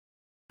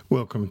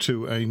Welcome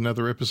to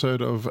another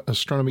episode of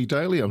Astronomy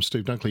Daily. I'm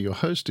Steve Dunkley, your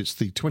host. It's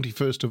the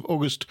 21st of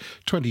August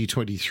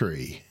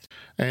 2023.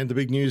 And the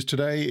big news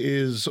today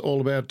is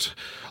all about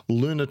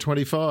Lunar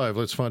 25.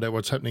 Let's find out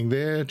what's happening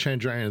there.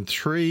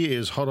 Chandrayaan-3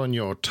 is hot on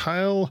your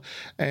tail,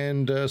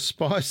 and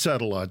spy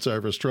satellites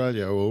over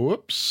Australia.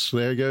 Whoops,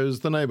 there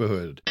goes the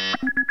neighbourhood.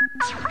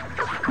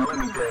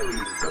 Astronomy Daily,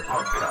 the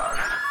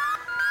podcast,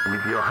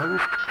 with your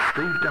host,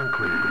 Steve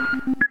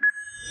Dunkley.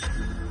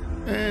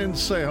 And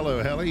say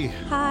hello, Hallie.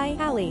 Hi,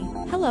 Hallie.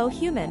 Hello,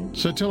 human.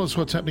 So tell us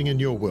what's happening in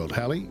your world,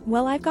 Hallie.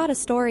 Well, I've got a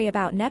story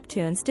about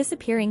Neptune's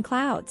disappearing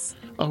clouds.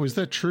 Oh, is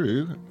that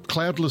true?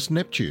 Cloudless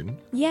Neptune?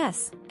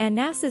 Yes, and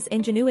NASA's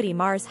Ingenuity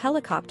Mars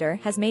helicopter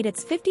has made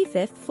its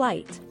 55th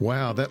flight.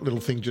 Wow, that little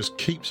thing just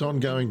keeps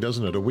on going,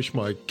 doesn't it? I wish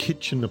my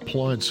kitchen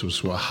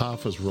appliances were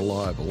half as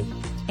reliable.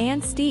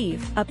 And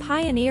Steve, a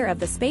pioneer of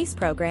the space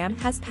program,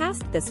 has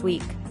passed this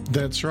week.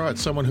 That's right,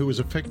 someone who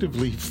was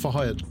effectively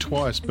fired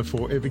twice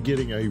before ever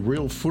getting a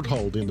real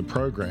foothold in the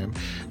program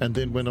and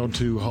then went on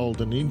to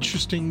hold an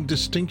interesting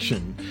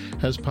distinction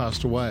has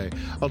passed away.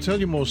 I'll tell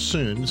you more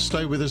soon.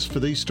 Stay with us for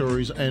these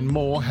stories and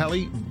more.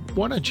 Hallie,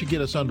 why don't you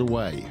get us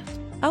underway?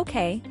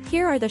 Okay,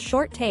 here are the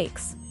short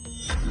takes.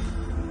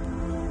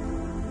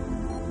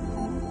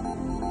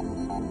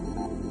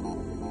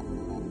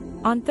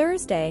 On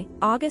Thursday,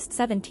 August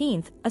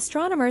 17th,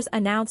 astronomers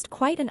announced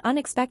quite an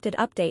unexpected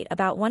update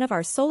about one of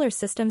our solar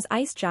system's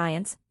ice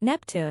giants,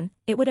 Neptune.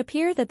 It would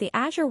appear that the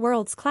Azure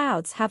world's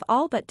clouds have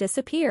all but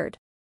disappeared.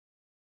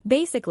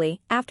 Basically,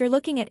 after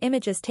looking at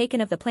images taken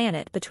of the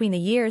planet between the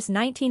years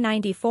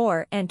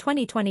 1994 and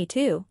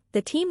 2022,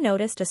 the team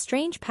noticed a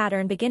strange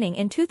pattern beginning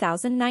in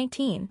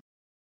 2019.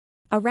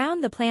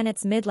 Around the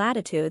planet's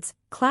mid-latitudes,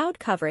 cloud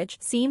coverage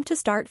seemed to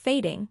start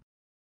fading.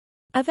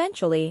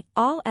 Eventually,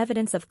 all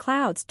evidence of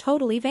clouds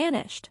totally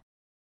vanished.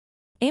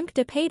 Imke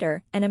de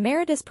Pater, an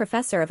emeritus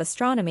professor of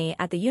astronomy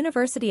at the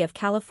University of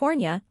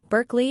California,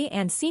 Berkeley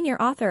and senior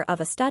author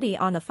of a study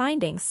on the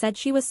findings, said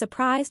she was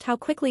surprised how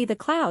quickly the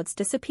clouds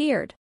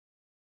disappeared.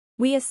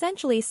 "We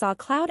essentially saw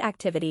cloud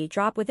activity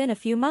drop within a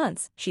few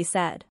months," she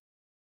said.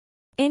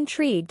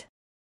 Intrigued,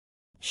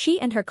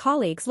 she and her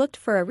colleagues looked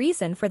for a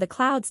reason for the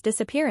clouds'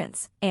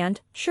 disappearance,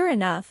 and, sure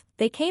enough,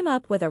 they came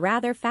up with a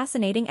rather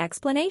fascinating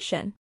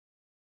explanation.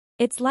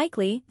 It's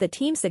likely, the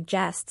team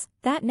suggests,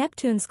 that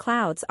Neptune's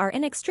clouds are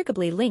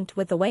inextricably linked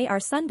with the way our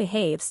Sun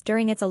behaves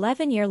during its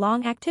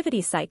 11-year-long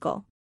activity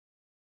cycle.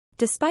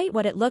 Despite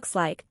what it looks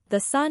like, the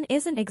Sun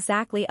isn't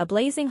exactly a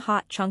blazing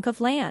hot chunk of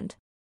land.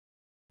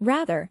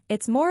 Rather,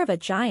 it's more of a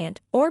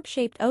giant,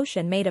 orb-shaped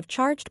ocean made of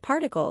charged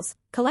particles,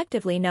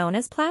 collectively known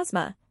as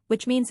plasma,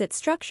 which means its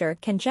structure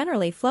can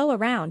generally flow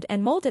around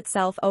and mold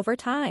itself over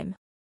time.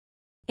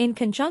 In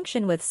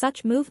conjunction with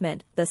such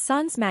movement, the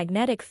Sun's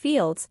magnetic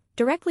fields,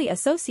 directly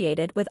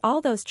associated with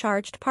all those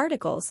charged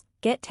particles,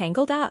 get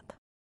tangled up.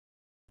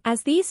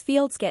 As these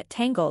fields get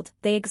tangled,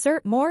 they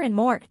exert more and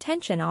more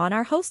tension on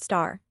our host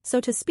star, so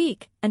to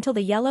speak, until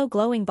the yellow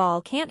glowing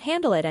ball can't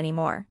handle it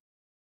anymore.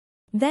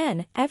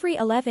 Then, every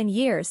 11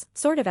 years,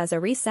 sort of as a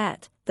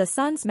reset, the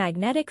Sun's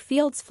magnetic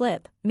fields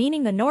flip,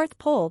 meaning the North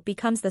Pole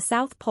becomes the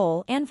South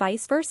Pole and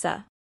vice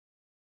versa.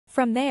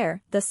 From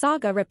there, the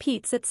saga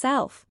repeats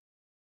itself.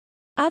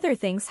 Other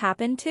things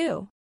happen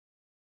too.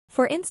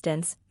 For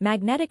instance,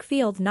 magnetic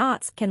field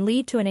knots can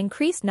lead to an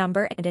increased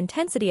number and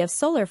intensity of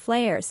solar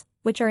flares,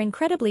 which are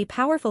incredibly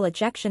powerful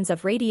ejections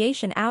of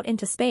radiation out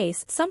into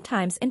space,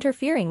 sometimes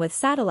interfering with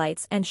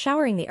satellites and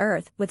showering the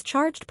Earth with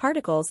charged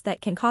particles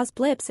that can cause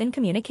blips in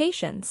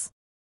communications.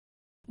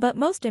 But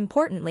most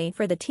importantly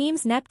for the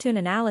team's Neptune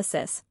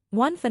analysis,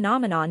 one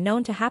phenomenon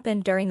known to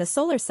happen during the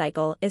solar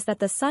cycle is that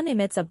the Sun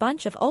emits a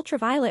bunch of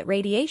ultraviolet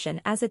radiation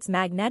as its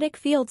magnetic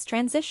fields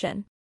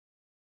transition.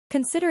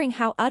 Considering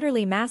how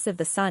utterly massive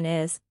the Sun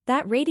is,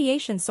 that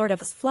radiation sort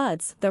of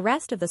floods the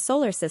rest of the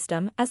solar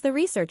system, as the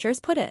researchers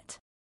put it.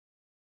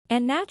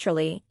 And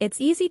naturally,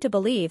 it's easy to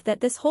believe that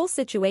this whole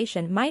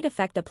situation might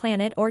affect a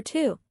planet or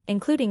two,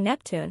 including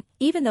Neptune,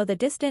 even though the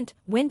distant,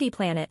 windy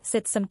planet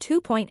sits some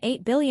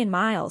 2.8 billion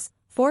miles,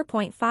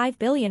 4.5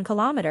 billion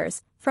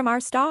kilometers, from our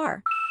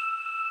star.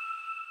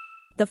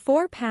 The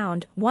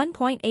 4-pound,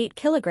 1.8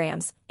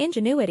 kilograms,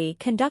 Ingenuity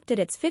conducted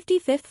its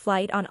 55th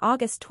flight on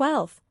August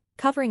 12,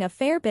 covering a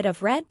fair bit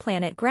of red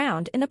planet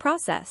ground in the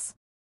process.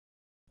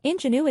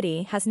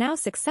 Ingenuity has now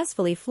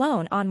successfully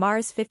flown on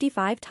Mars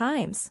 55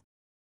 times.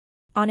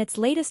 On its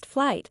latest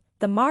flight,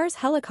 the Mars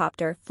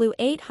helicopter flew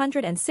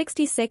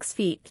 866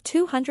 feet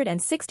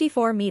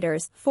 264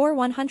 meters for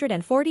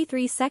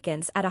 143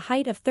 seconds at a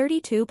height of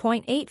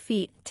 32.8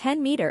 feet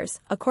 10 meters,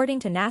 according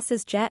to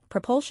NASA's Jet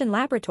Propulsion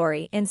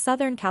Laboratory in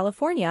Southern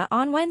California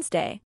on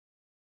Wednesday.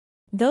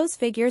 Those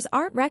figures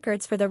aren't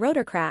records for the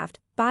rotorcraft,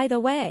 by the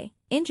way.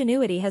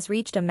 Ingenuity has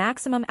reached a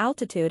maximum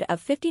altitude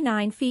of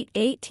 59 feet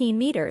 18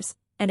 meters,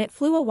 and it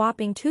flew a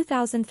whopping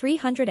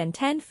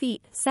 2,310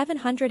 feet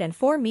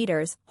 704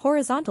 meters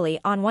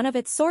horizontally on one of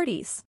its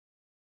sorties.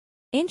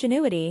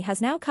 Ingenuity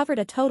has now covered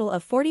a total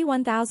of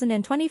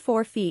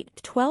 41,024 feet,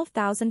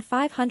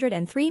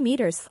 12,503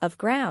 meters of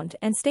ground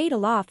and stayed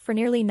aloft for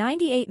nearly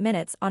 98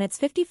 minutes on its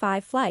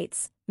 55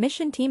 flights,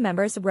 mission team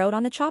members wrote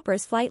on the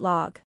chopper's flight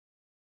log.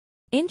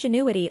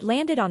 Ingenuity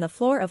landed on the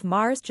floor of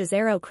Mars'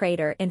 Jezero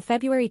crater in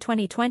February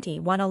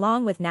 2021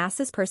 along with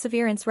NASA's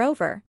Perseverance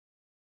rover.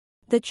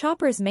 The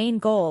chopper's main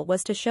goal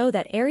was to show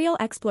that aerial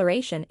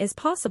exploration is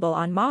possible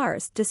on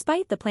Mars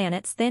despite the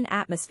planet's thin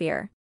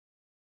atmosphere.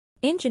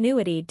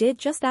 Ingenuity did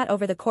just that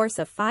over the course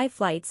of 5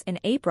 flights in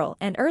April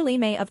and early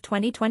May of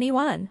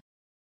 2021.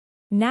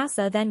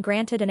 NASA then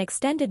granted an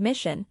extended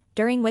mission,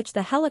 during which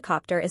the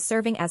helicopter is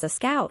serving as a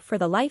scout for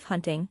the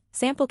life-hunting,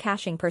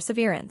 sample-caching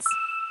Perseverance.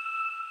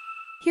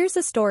 Here's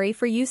a story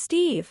for you,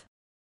 Steve.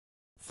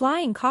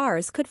 Flying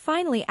cars could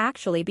finally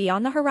actually be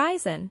on the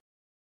horizon.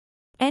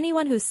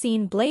 Anyone who's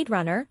seen Blade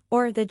Runner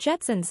or The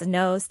Jetsons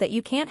knows that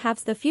you can't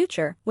have the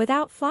future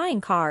without flying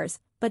cars,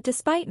 but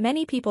despite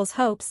many people's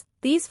hopes,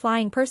 these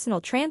flying personal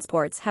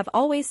transports have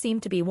always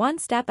seemed to be one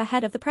step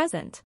ahead of the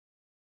present.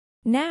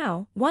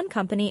 Now, one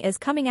company is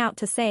coming out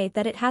to say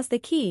that it has the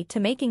key to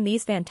making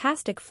these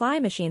fantastic fly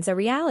machines a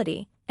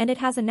reality, and it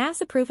has a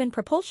NASA-proven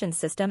propulsion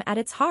system at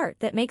its heart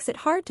that makes it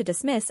hard to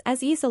dismiss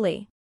as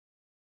easily.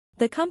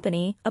 The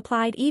company,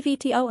 Applied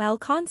eVTOL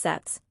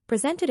Concepts,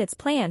 presented its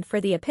plan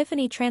for the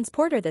Epiphany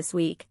transporter this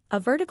week, a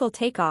vertical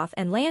takeoff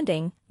and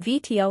landing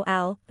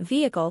 (VTOL)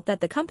 vehicle that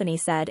the company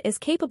said is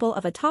capable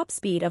of a top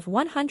speed of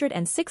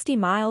 160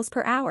 miles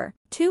per hour,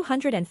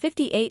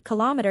 258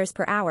 kilometers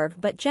per hour,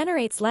 but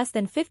generates less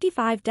than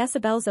 55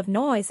 decibels of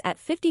noise at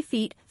 50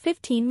 feet,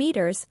 15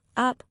 meters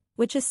up,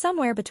 which is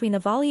somewhere between the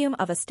volume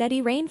of a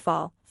steady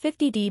rainfall,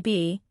 50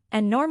 dB,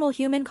 and normal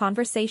human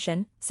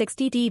conversation,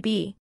 60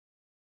 dB.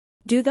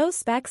 Do those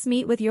specs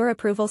meet with your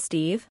approval,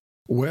 Steve?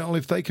 Well,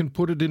 if they can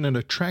put it in an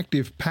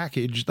attractive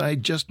package, they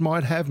just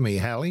might have me,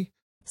 Hallie.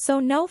 So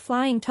no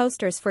flying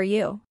toasters for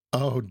you?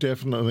 Oh,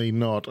 definitely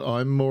not.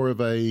 I'm more of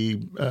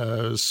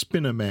a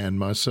spinner man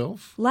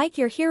myself. Like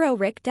your hero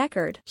Rick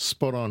Deckard.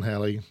 Spot on,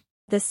 Hallie.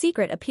 The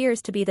secret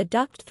appears to be the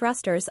duct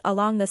thrusters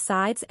along the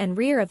sides and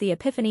rear of the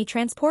Epiphany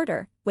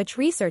transporter, which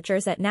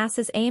researchers at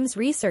NASA's Ames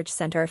Research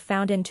Center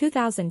found in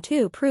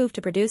 2002 proved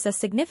to produce a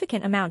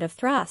significant amount of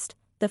thrust,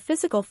 the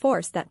physical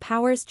force that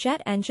powers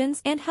jet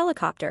engines and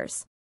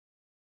helicopters.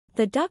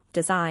 The duct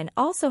design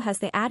also has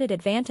the added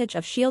advantage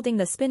of shielding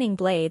the spinning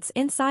blades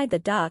inside the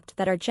duct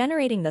that are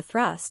generating the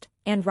thrust,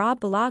 and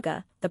Rob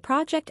Balaga, the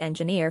project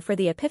engineer for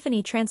the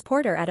Epiphany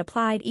transporter at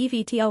Applied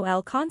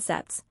eVTOL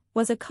Concepts,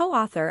 was a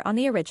co-author on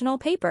the original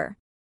paper.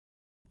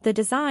 The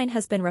design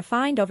has been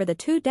refined over the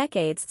 2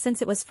 decades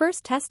since it was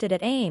first tested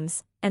at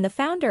Ames, and the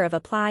founder of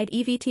Applied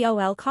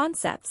eVTOL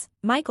Concepts,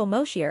 Michael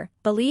Moshier,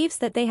 believes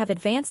that they have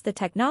advanced the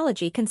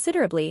technology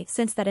considerably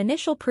since that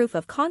initial proof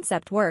of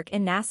concept work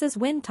in NASA's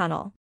wind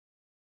tunnel.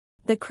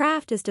 The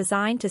craft is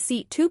designed to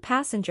seat 2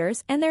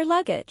 passengers and their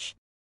luggage.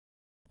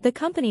 The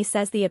company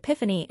says the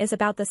Epiphany is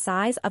about the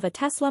size of a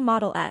Tesla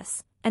Model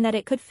S, and that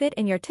it could fit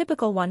in your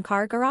typical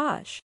one-car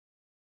garage.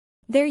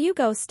 There you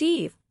go,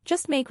 Steve.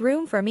 Just make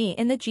room for me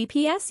in the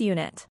GPS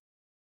unit.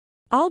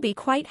 I'll be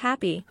quite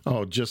happy.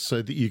 Oh, just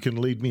so that you can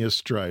lead me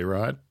astray,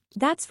 right?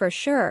 That's for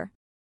sure.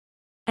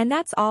 And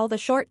that's all the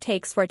short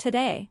takes for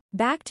today.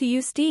 Back to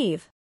you,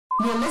 Steve.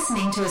 You're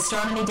listening to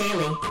Astronomy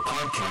Daily, the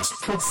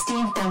podcast with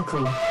Steve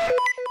Dunkley.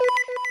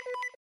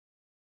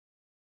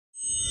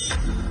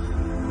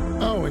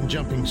 Oh, and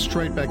jumping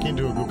straight back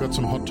into it, we've got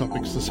some hot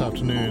topics this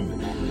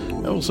afternoon.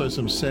 Also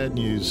some sad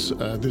news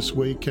this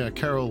week.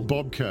 Carol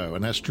Bobko,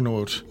 an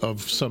astronaut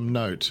of some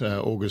note,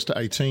 August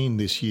 18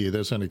 this year,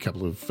 that's only a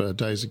couple of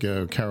days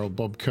ago. Carol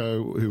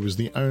Bobko, who was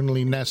the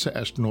only NASA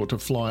astronaut to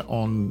fly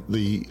on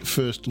the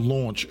first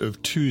launch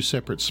of 2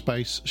 separate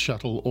space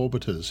shuttle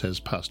orbiters, has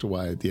passed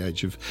away at the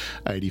age of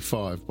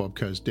 85.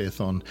 Bobko's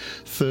death on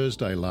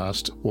Thursday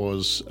last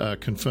was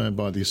confirmed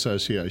by the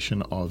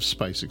Association of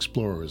Space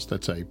Explorers.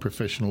 That's a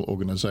professional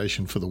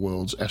organisation for the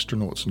world's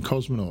astronauts and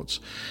cosmonauts.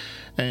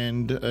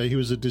 And he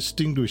was a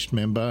distinguished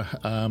member.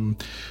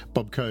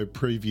 Bobko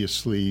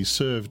previously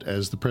served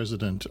as the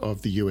president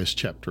of the US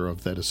chapter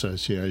of that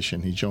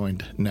association. He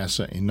joined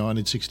NASA in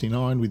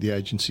 1969 with the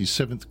agency's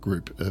 7th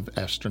group of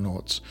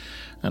astronauts.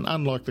 And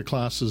unlike the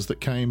classes that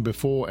came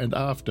before and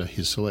after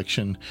his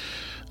selection,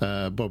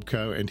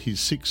 Bobko and his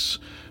 6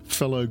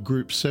 fellow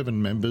Group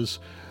 7 members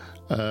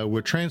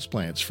were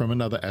transplants from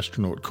another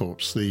astronaut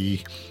corps, the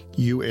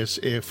US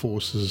Air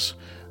Force's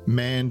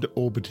Manned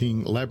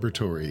Orbiting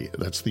Laboratory.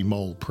 That's the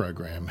MOL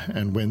program.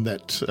 And when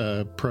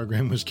that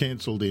program was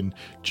cancelled in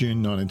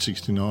June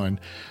 1969,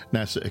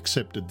 NASA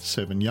accepted the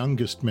 7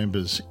 youngest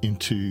members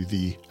into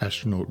the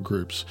astronaut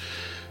groups.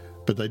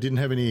 But they didn't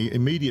have any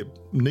immediate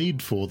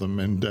need for them.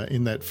 And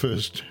in that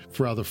first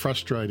rather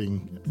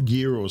frustrating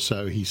year or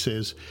so, he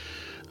says,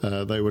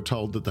 they were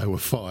told that they were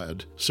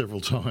fired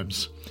several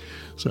times.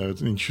 So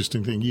it's an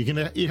interesting thing.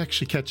 You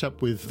actually catch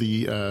up with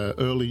the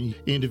early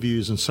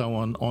interviews and so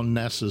on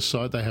NASA's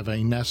site. They have a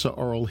NASA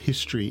oral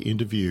history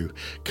interview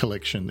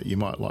collection that you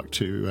might like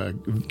to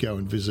go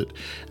and visit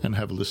and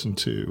have a listen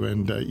to.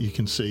 And you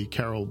can see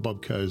Carol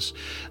Bobko's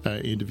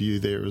interview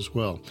there as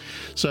well.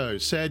 So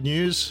sad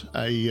news,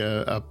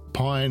 a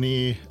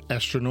pioneer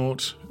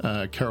astronaut,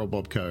 Carol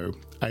Bobko,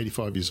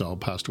 85 years old,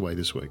 passed away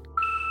this week.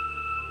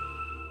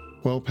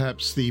 Well,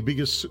 perhaps the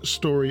biggest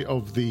story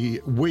of the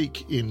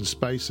week in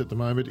space at the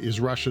moment is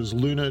Russia's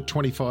Lunar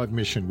 25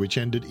 mission, which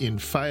ended in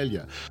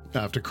failure.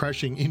 After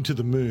crashing into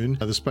the moon,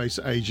 the space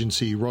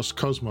agency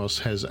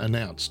Roscosmos has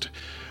announced.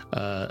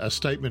 A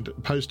statement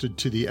posted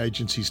to the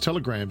agency's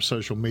Telegram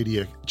social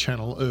media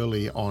channel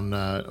early on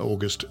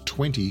August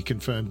 20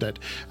 confirmed that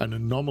an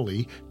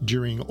anomaly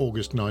during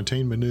August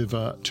 19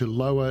 manoeuvre to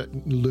lower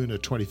Lunar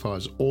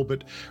 25's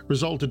orbit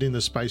resulted in the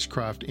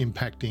spacecraft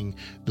impacting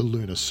the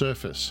lunar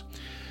surface.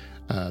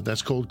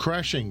 That's called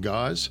crashing,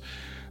 guys.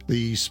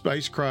 The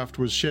spacecraft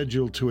was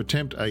scheduled to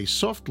attempt a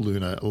soft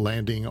lunar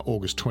landing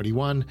August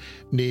 21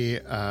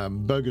 near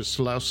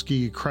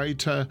Boguslavsky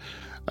crater,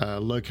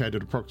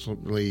 located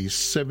approximately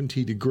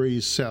 70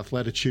 degrees south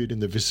latitude in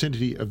the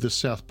vicinity of the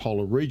South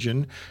Polar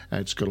region.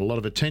 It's got a lot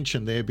of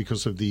attention there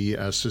because of the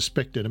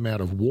suspected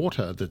amount of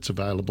water that's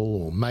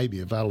available or may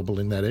be available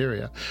in that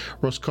area.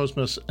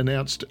 Roscosmos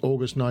announced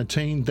August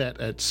 19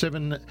 that at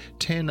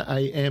 7:10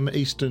 a.m.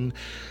 Eastern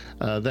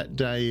that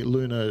day,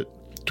 Lunar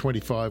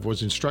 25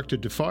 was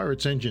instructed to fire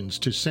its engines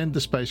to send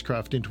the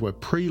spacecraft into a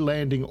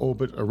pre-landing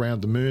orbit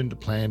around the moon. The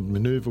planned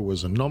maneuver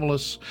was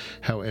anomalous.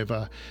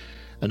 However,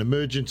 an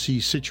emergency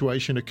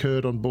situation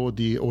occurred on board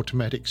the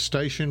automatic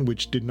station,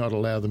 which did not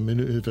allow the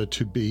maneuver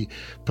to be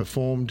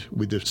performed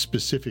with the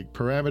specific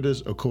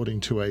parameters, according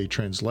to a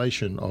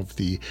translation of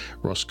the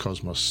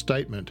Roscosmos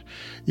statement.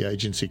 The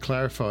agency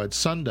clarified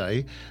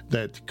Sunday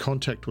that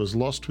contact was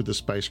lost with the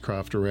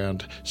spacecraft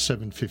around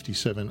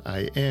 7:57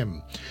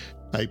 a.m.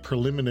 A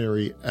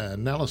preliminary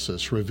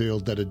analysis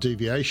revealed that a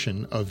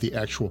deviation of the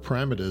actual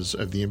parameters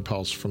of the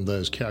impulse from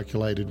those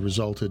calculated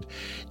resulted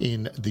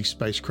in the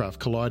spacecraft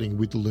colliding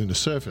with the lunar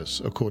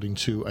surface, according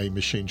to a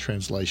machine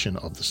translation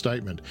of the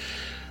statement.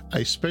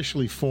 A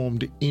specially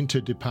formed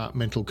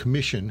interdepartmental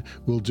commission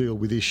will deal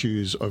with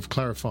issues of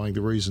clarifying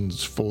the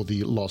reasons for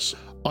the loss.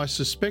 I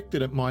suspect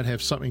that it might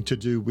have something to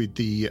do with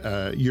the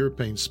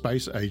European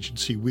Space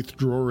Agency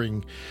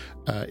withdrawing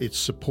its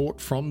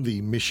support from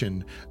the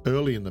mission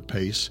early in the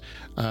piece.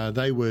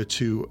 They were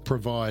to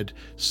provide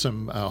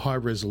some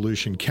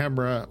high-resolution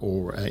camera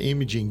or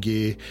imaging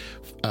gear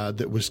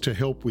that was to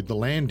help with the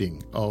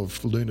landing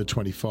of Lunar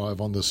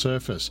 25 on the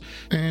surface.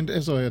 And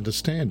as I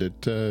understand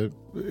it,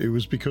 it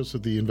was because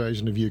of the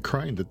invasion of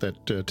Ukraine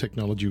that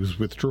technology was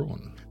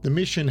withdrawn. The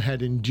mission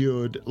had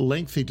endured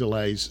lengthy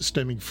delays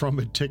stemming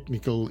from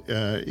technical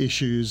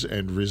issues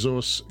and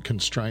resource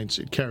constraints.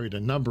 It carried a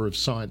number of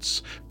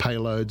science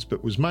payloads,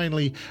 but was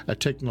mainly a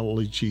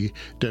technology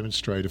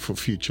demonstrator for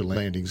future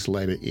landings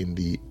later in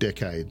the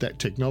decade. That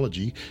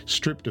technology,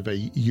 stripped of a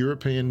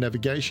European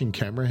navigation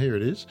camera, here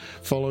it is,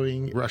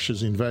 following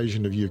Russia's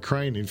invasion of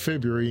Ukraine in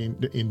February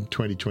in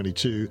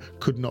 2022,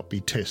 could not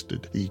be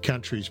tested. The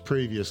country's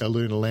previous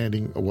lunar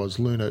landing was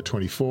Lunar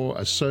 24,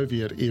 a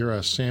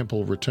Soviet-era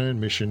sample return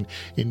mission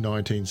in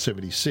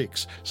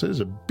 1976. So there's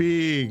a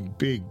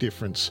big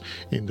difference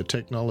in the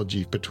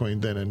technology between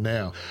then and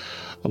now.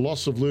 A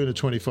loss of Lunar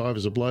 25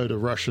 is a blow to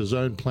Russia's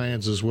own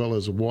plans as well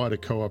as wider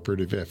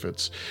cooperative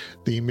efforts.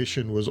 The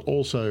mission was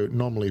also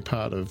nominally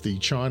part of the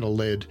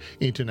China-led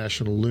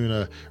International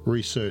Lunar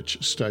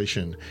Research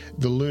Station.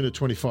 The Lunar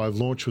 25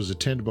 launch was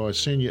attended by a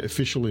senior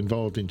official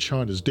involved in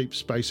China's deep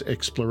space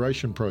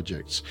exploration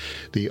projects.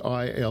 The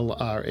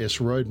ILRS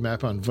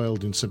roadmap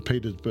unveiled in St.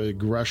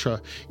 Petersburg, Russia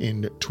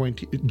in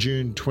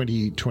June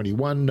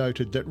 2021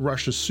 noted that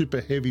Russia's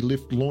super heavy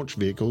lift launch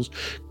vehicles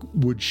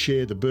would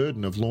share the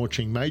burden of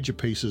launching major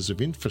pieces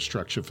of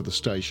infrastructure for the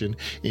station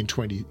in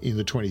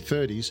the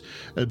 2030s.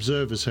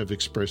 Observers have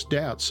expressed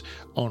doubts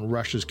on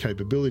Russia's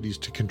capabilities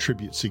to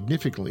contribute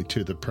significantly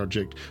to the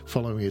project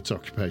following its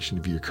occupation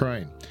of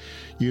Ukraine.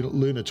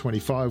 Lunar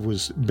 25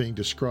 was being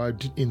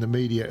described in the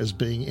media as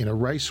being in a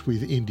race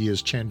with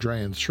India's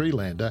Chandrayaan-3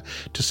 lander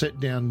to set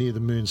down near the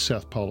moon's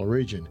South Polar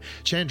region.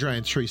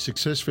 Chandrayaan-3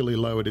 successfully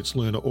lowered its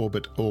lunar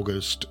orbit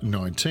August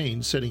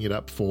 19, setting it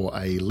up for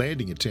a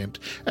landing attempt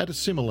at a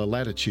similar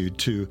latitude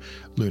to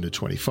Lunar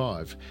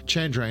 25.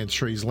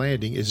 Chandrayaan-3's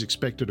landing is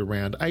expected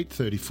around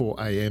 8:34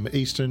 a.m.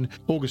 Eastern,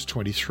 August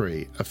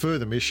 23. A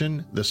further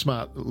mission, the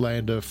Smart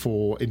Lander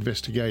for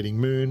Investigating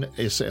Moon,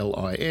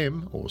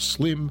 SLIM, or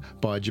SLIM,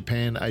 by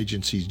Japan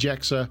agency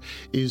JAXA,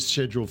 is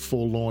scheduled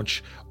for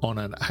launch on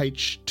an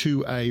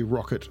H02A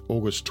rocket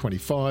August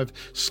 25.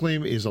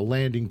 SLIM is a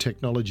landing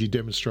technology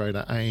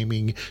demonstrator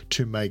aiming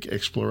to make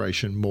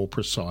exploration more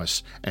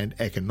precise and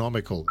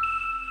economical.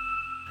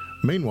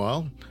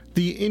 Meanwhile,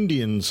 the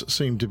Indians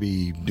seem to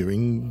be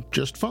doing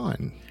just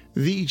fine.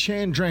 The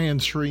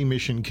Chandrayaan-3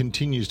 mission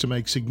continues to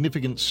make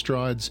significant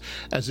strides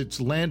as its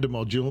lander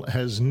module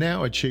has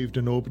now achieved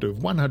an orbit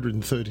of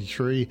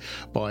 133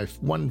 by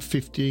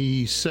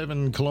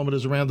 157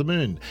 kilometres around the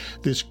Moon.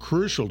 This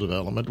crucial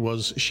development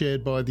was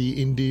shared by the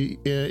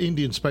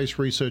Indian Space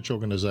Research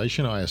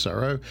Organisation,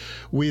 ISRO,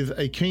 with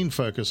a keen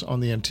focus on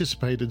the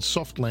anticipated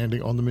soft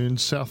landing on the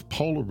Moon's south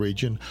polar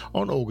region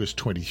on August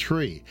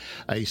 23.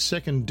 A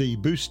second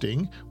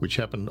deboosting, which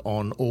happened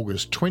on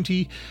August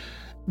 20,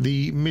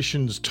 the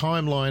mission's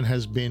timeline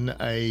has been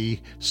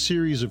a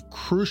series of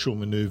crucial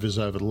manoeuvres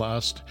over the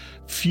last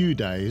few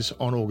days.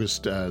 On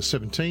August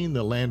 17,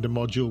 the lander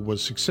module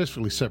was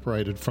successfully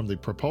separated from the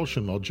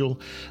propulsion module,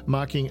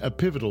 marking a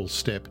pivotal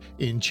step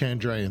in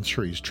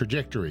Chandrayaan-3's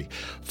trajectory.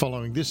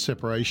 Following this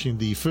separation,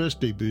 the first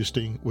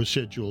deboosting was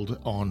scheduled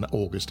on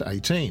August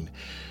 18.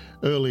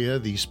 Earlier,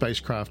 the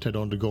spacecraft had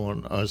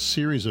undergone a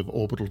series of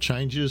orbital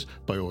changes.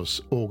 By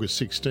August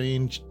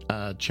 16,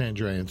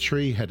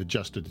 Chandrayaan-3 had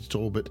adjusted its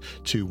orbit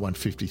to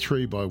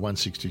 153 by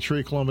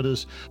 163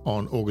 kilometres.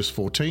 On August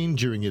 14,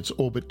 during its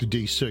orbit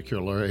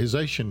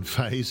decircularization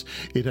phase,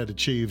 it had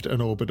achieved an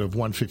orbit of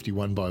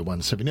 151 by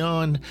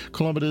 179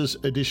 kilometres.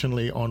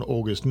 Additionally, on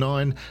August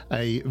 9,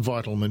 a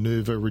vital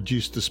manoeuvre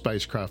reduced the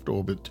spacecraft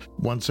orbit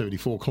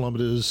 174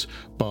 kilometres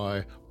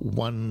by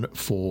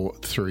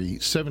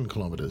 1437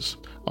 kilometres.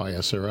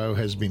 ISRO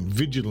has been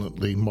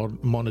vigilantly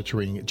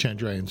monitoring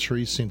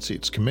Chandrayaan-3 since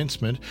its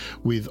commencement,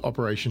 with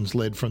operations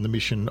led from the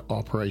Mission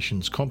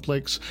Operations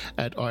Complex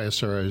at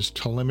ISRO's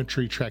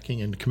Telemetry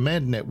Tracking and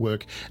Command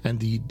Network and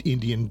the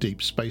Indian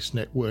Deep Space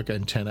Network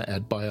antenna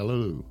at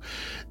Bailulu.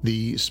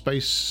 The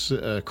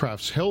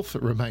spacecraft's health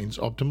remains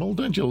optimal.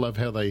 Don't you love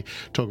how they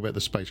talk about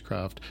the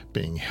spacecraft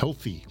being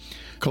healthy?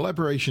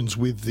 Collaborations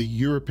with the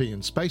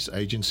European Space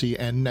Agency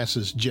and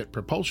NASA's Jet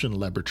Propulsion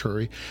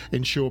Laboratory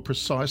ensure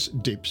precise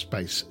deep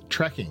space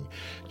tracking.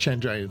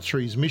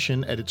 Chandrayaan-3's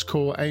mission at its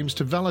core aims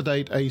to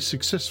validate a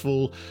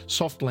successful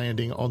soft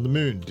landing on the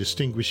Moon,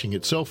 distinguishing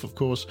itself, of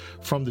course,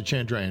 from the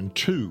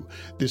Chandrayaan-2.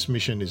 This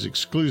mission is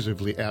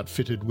exclusively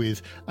outfitted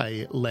with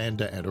a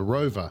lander and a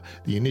rover.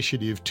 The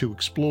initiative to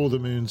explore the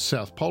Moon's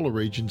south polar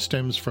region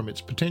stems from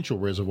its potential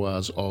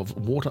reservoirs of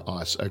water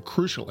ice, a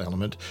crucial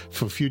element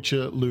for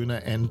future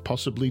lunar and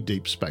possibly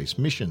deep space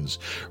missions.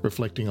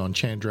 Reflecting on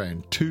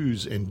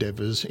Chandrayaan-2's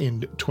endeavours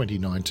in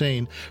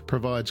 2019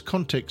 provides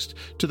context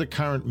to the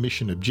current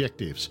mission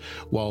objectives.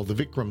 While the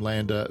Vikram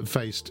lander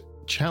faced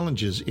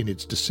challenges in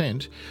its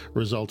descent,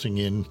 resulting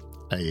in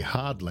a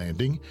hard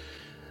landing,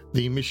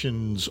 the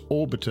mission's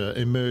orbiter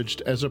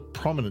emerged as a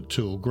prominent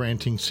tool,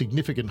 granting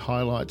significant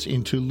highlights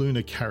into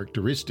lunar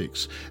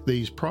characteristics.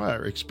 These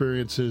prior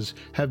experiences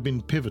have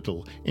been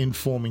pivotal in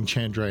forming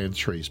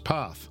Chandrayaan-3's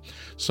path.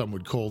 Some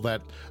would call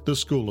that the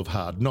school of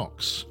hard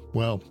knocks.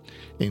 Well,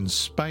 in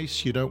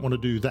space, you don't want to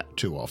do that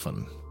too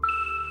often.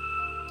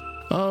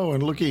 Oh,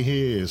 and looky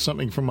here,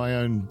 something from my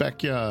own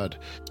backyard.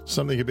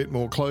 Something a bit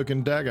more cloak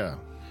and dagger.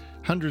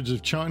 Hundreds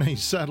of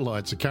Chinese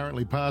satellites are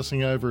currently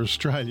passing over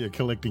Australia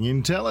collecting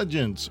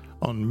intelligence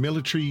on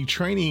military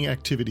training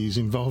activities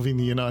involving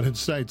the United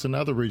States and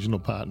other regional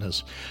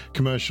partners.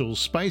 Commercial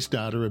space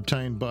data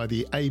obtained by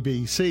the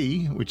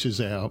ABC, which is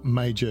our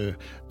major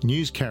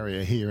news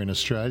carrier here in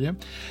Australia,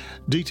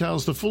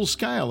 details the full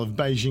scale of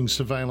Beijing's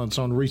surveillance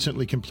on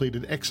recently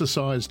completed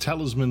exercise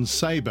Talisman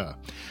Sabre,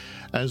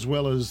 as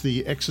well as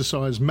the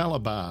exercise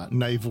Malabar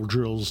naval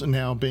drills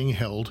now being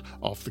held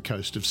off the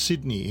coast of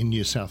Sydney in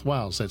New South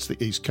Wales. That's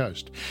the east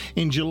coast.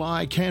 In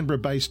July,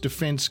 Canberra-based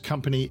defence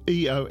company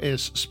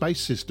EOS Space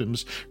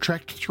Systems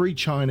tracked 3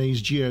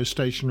 Chinese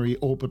geostationary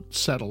orbit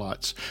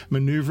satellites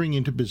manoeuvring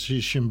into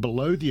position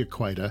below the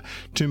equator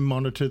to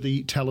monitor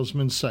the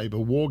Talisman Sabre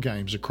war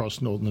games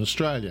across northern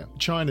Australia.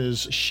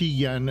 China's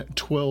Shiyan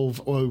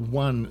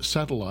 1201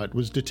 satellite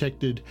was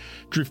detected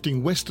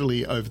drifting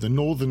westerly over the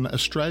northern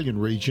Australian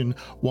region,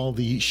 while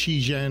the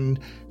Shenzhen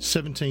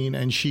 17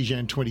 and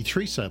Shenzhen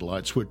 23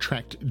 satellites were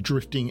tracked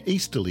drifting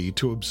easterly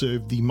to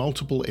observe the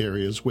multiple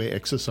areas where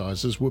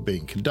exercises were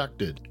being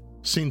conducted.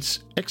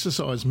 Since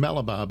exercise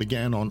Malabar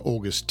began on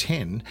August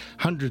 10,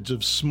 hundreds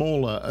of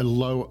smaller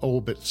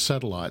low-orbit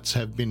satellites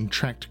have been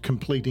tracked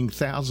completing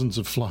thousands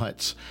of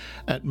flights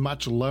at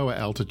much lower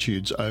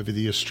altitudes over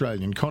the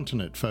Australian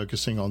continent,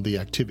 focusing on the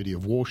activity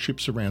of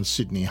warships around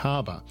Sydney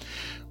Harbour.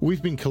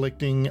 We've been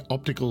collecting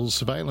optical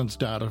surveillance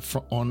data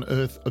on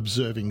Earth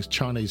observing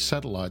Chinese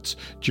satellites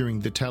during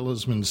the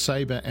Talisman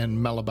Sabre and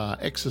Malabar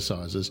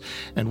exercises,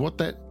 and what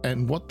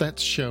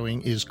that's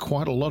showing is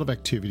quite a lot of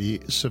activity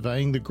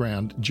surveying the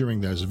ground during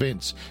those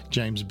events,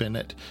 James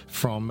Bennett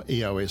from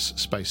EOS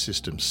Space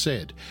Systems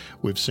said.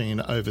 We've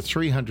seen over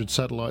 300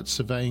 satellites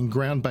surveying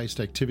ground-based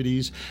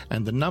activities,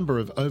 and the number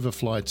of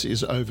overflights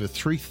is over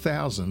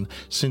 3,000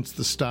 since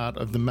the start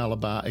of the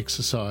Malabar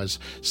exercise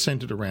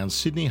centred around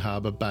Sydney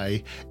Harbour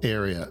Bay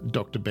area,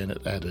 Dr.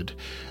 Bennett added.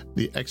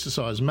 The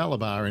exercise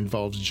Malabar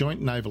involves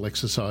joint naval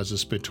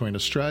exercises between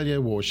Australia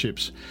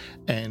warships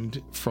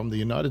and from the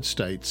United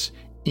States,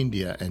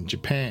 India and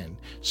Japan.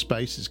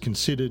 Space is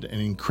considered an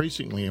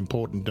increasingly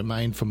important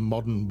domain for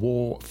modern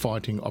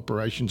war-fighting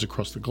operations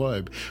across the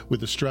globe,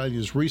 with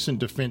Australia's recent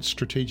Defence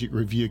Strategic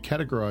Review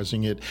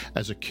categorising it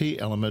as a key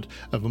element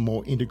of a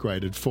more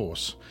integrated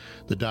force.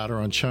 The data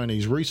on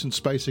Chinese recent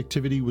space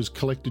activity was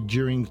collected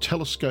during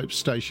telescopes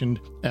stationed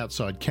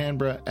outside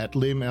Canberra at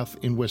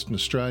Learmouth in Western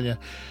Australia,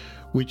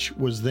 which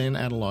was then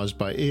analysed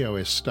by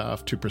EOS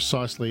staff to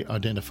precisely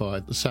identify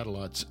the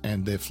satellites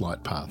and their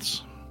flight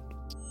paths.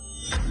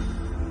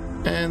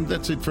 And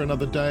that's it for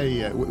another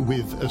day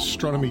with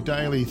Astronomy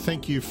Daily.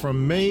 Thank you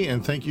from me,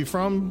 and thank you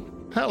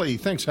from Hallie.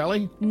 Thanks,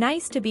 Hallie.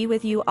 Nice to be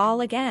with you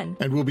all again.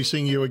 And we'll be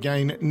seeing you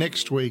again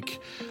next week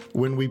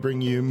when we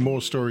bring you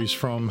more stories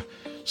from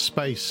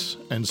space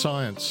and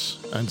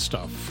science and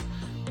stuff.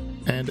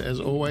 And as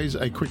always,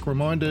 a quick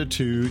reminder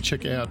to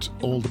check out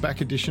all the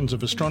back editions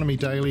of Astronomy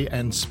Daily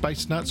and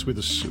Space Nuts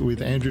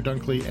with Andrew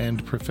Dunkley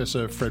and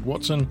Professor Fred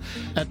Watson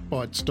at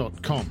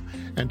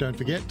Bytes.com. And don't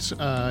forget,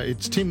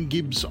 it's Tim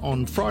Gibbs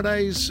on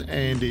Fridays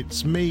and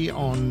it's me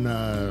on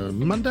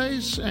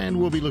Mondays, and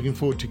we'll be looking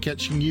forward to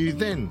catching you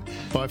then.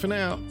 Bye for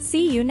now.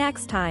 See you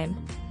next time.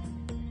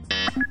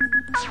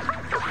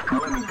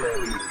 Astronomy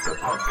Daily, the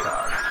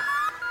podcast,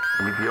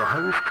 with your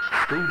host,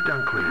 Steve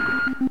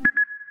Dunkley.